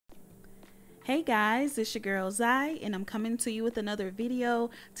Hey guys, it's your girl Zai and I'm coming to you with another video.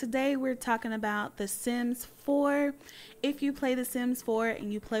 Today we're talking about The Sims 4. If you play The Sims 4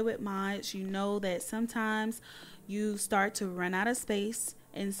 and you play with mods, you know that sometimes you start to run out of space.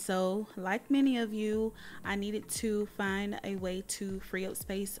 And so, like many of you, I needed to find a way to free up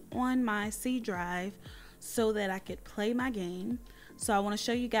space on my C drive so that I could play my game. So I want to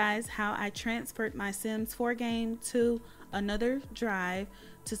show you guys how I transferred my Sims 4 game to another drive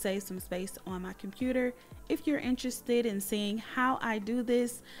to save some space on my computer. If you're interested in seeing how I do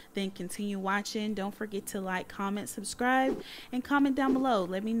this, then continue watching. Don't forget to like, comment, subscribe, and comment down below.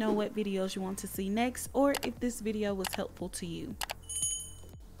 Let me know what videos you want to see next or if this video was helpful to you.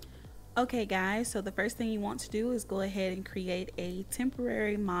 Okay guys, so the first thing you want to do is go ahead and create a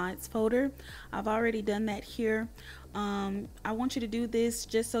temporary mods folder. I've already done that here. I want you to do this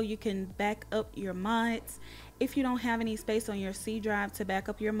just so you can back up your mods. If you don't have any space on your C drive to back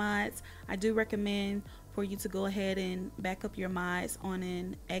up your mods, I do recommend for you to go ahead and back up your mods on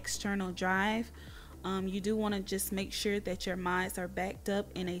an external drive. You do want to just make sure that your mods are backed up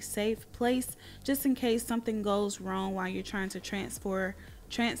in a safe place just in case something goes wrong while you're trying to transfer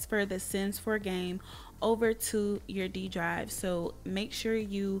the Sims 4 game over to your D drive. So make sure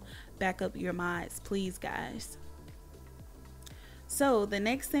you back up your mods, please guys. So the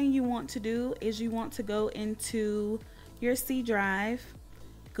next thing you want to do is you want to go into your C drive,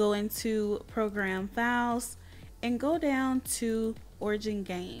 go into program files, and go down to origin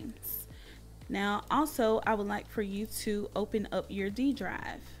games. Now also I would like for you to open up your D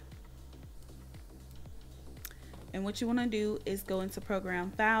drive. And what you want to do is go into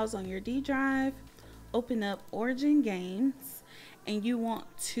program files on your D drive, open up origin games, and you want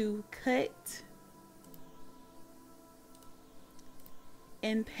to cut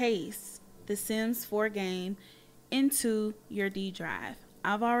and paste the Sims 4 game into your D drive.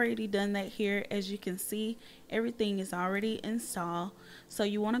 I've already done that here. As you can see, everything is already installed. So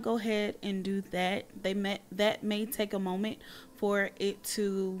you want to go ahead and do that. That may take a moment for it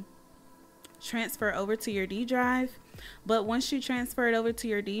to transfer over to your D drive, but once you transfer it over to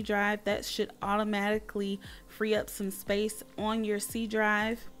your D drive, that should automatically free up some space on your C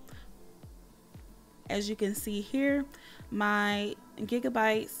drive. As you can see here, my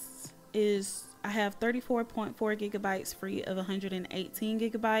gigabytes is, I have 34.4 gigabytes free of 118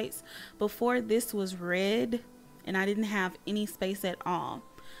 gigabytes. Before, this was red and I didn't have any space at all,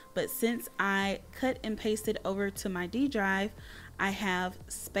 but since I cut and pasted over to my D drive, I have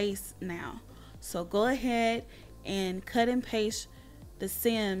space now. So go ahead and cut and paste the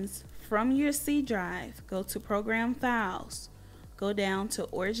Sims from your C drive, go to program files, go down to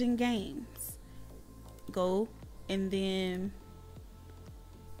origin games, go and then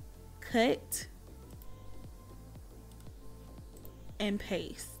cut and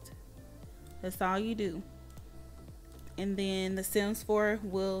paste. That's all you do. And then the Sims 4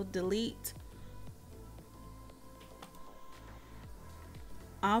 will delete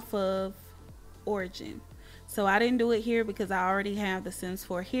off of origin. So I didn't do it here because I already have the Sims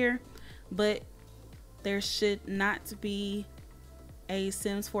 4 here, but there should not be a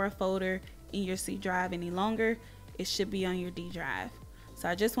Sims 4 folder in your C drive any longer. It should be on your D drive. So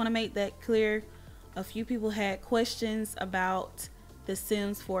I just want to make that clear. A few people had questions about the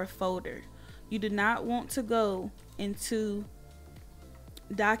Sims 4 folder. You do not want to go into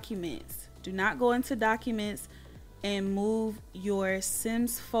documents. Do not go into documents and move your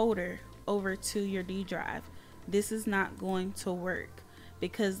Sims folder over to your D drive. This is not going to work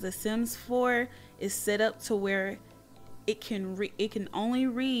because the Sims 4 is set up to where it can only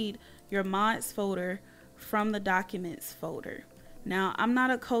read your mods folder from the documents folder. Now, I'm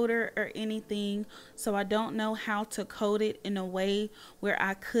not a coder or anything, so I don't know how to code it in a way where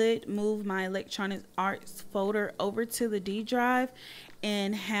I could move my electronic arts folder over to the D drive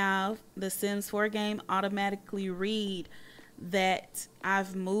and have the Sims 4 game automatically read that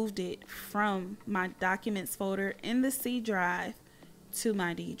I've moved it from my documents folder in the C drive to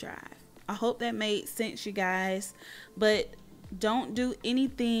my D drive. I hope that made sense, you guys, but don't do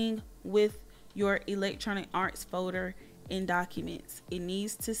anything with your electronic arts folder in documents. It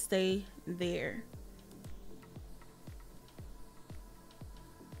needs to stay there.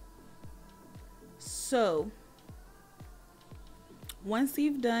 So once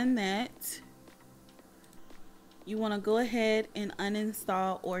you've done that, you want to go ahead and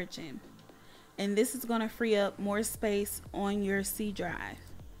uninstall Origin, and this is going to free up more space on your C drive.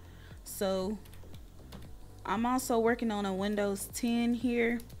 So I'm also working on a Windows 10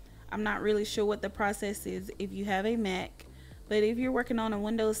 here. I'm not really sure what the process is if you have a Mac, but if you're working on a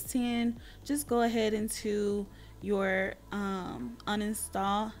Windows 10, just go ahead into your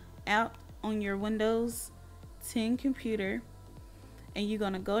uninstall app on your Windows 10 computer, and you're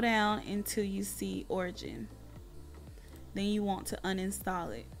going to go down until you see Origin. Then you want to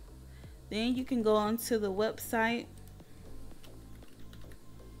uninstall it. Then you can go onto the website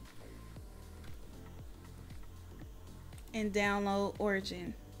and download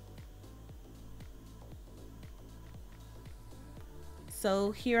Origin.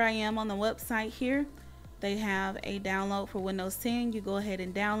 So here I am on the website here. They have a download for Windows 10. You go ahead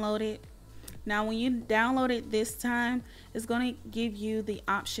and download it. Now when you download it this time, it's going to give you the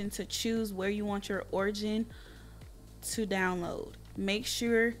option to choose where you want your Origin to download. Make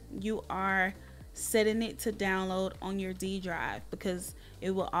sure you are setting it to download on your D drive, because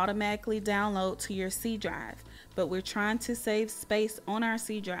it will automatically download to your C drive, but we're trying to save space on our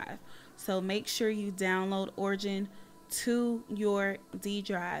C drive, so make sure you download Origin to your D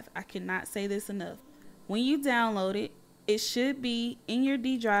drive. I cannot say this enough. When you download it, it should be in your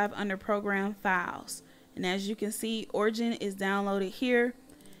D drive under Program Files, and as you can see, Origin is downloaded here.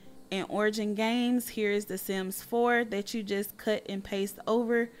 In Origin Games, here is the Sims 4 that you just cut and paste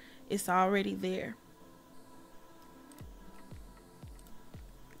over. It's already there.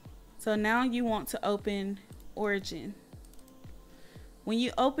 So now you want to open Origin. When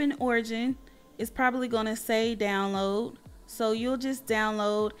you open Origin, it's probably going to say download. So you'll just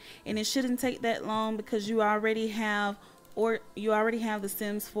download, and it shouldn't take that long because you already have the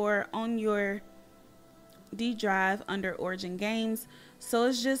Sims 4 on your D drive under Origin Games. So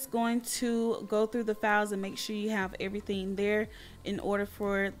it's just going to go through the files and make sure you have everything there in order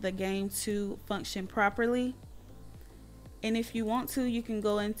for the game to function properly. And if you want to, you can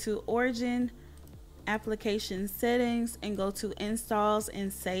go into Origin, Application Settings, and go to Installs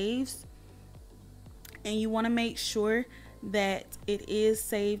and Saves. And you want to make sure that it is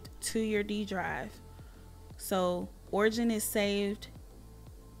saved to your D drive. So Origin is saved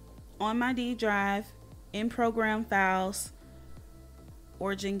on my D drive in Program Files,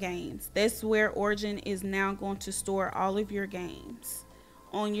 Origin Games. That's where Origin is now going to store all of your games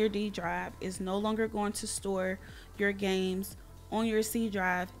on your D drive. It's no longer going to store your games on your C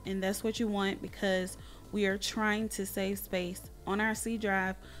drive, and that's what you want, because we are trying to save space on our C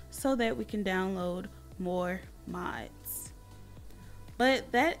drive so that we can download more mods.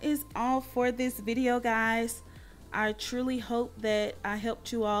 But that is all for this video, guys. I truly hope that I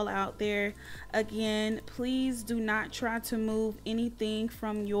helped you all out there. Again, please do not try to move anything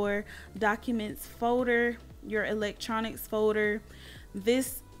from your documents folder, your electronics folder.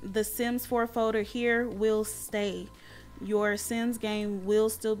 The Sims 4 folder here will stay. Your Sims game will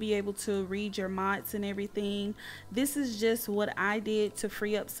still be able to read your mods and everything. This is just what I did to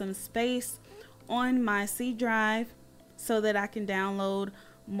free up some space on my C drive so that I can download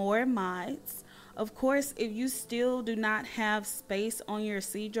more mods. Of course, if you still do not have space on your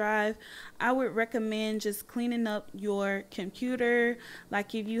C drive, I would recommend just cleaning up your computer.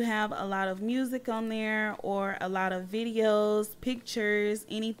 Like if you have a lot of music on there or a lot of videos, pictures,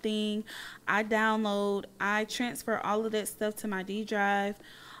 anything, I transfer all of that stuff to my D drive.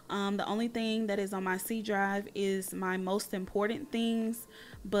 The only thing that is on my C drive is my most important things.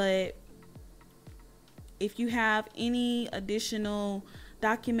 But if you have any additional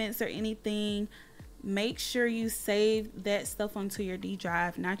documents or anything, make sure you save that stuff onto your D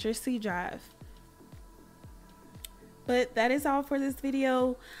drive, not your C drive. But that is all for this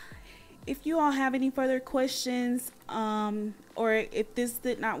video. If you all have any further questions, or if this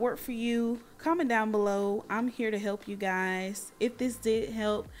did not work for you, comment down below. I'm here to help you guys. If this did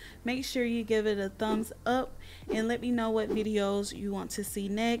help, make sure you give it a thumbs up and let me know what videos you want to see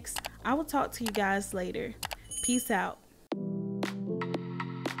next. I will talk to you guys later. Peace out.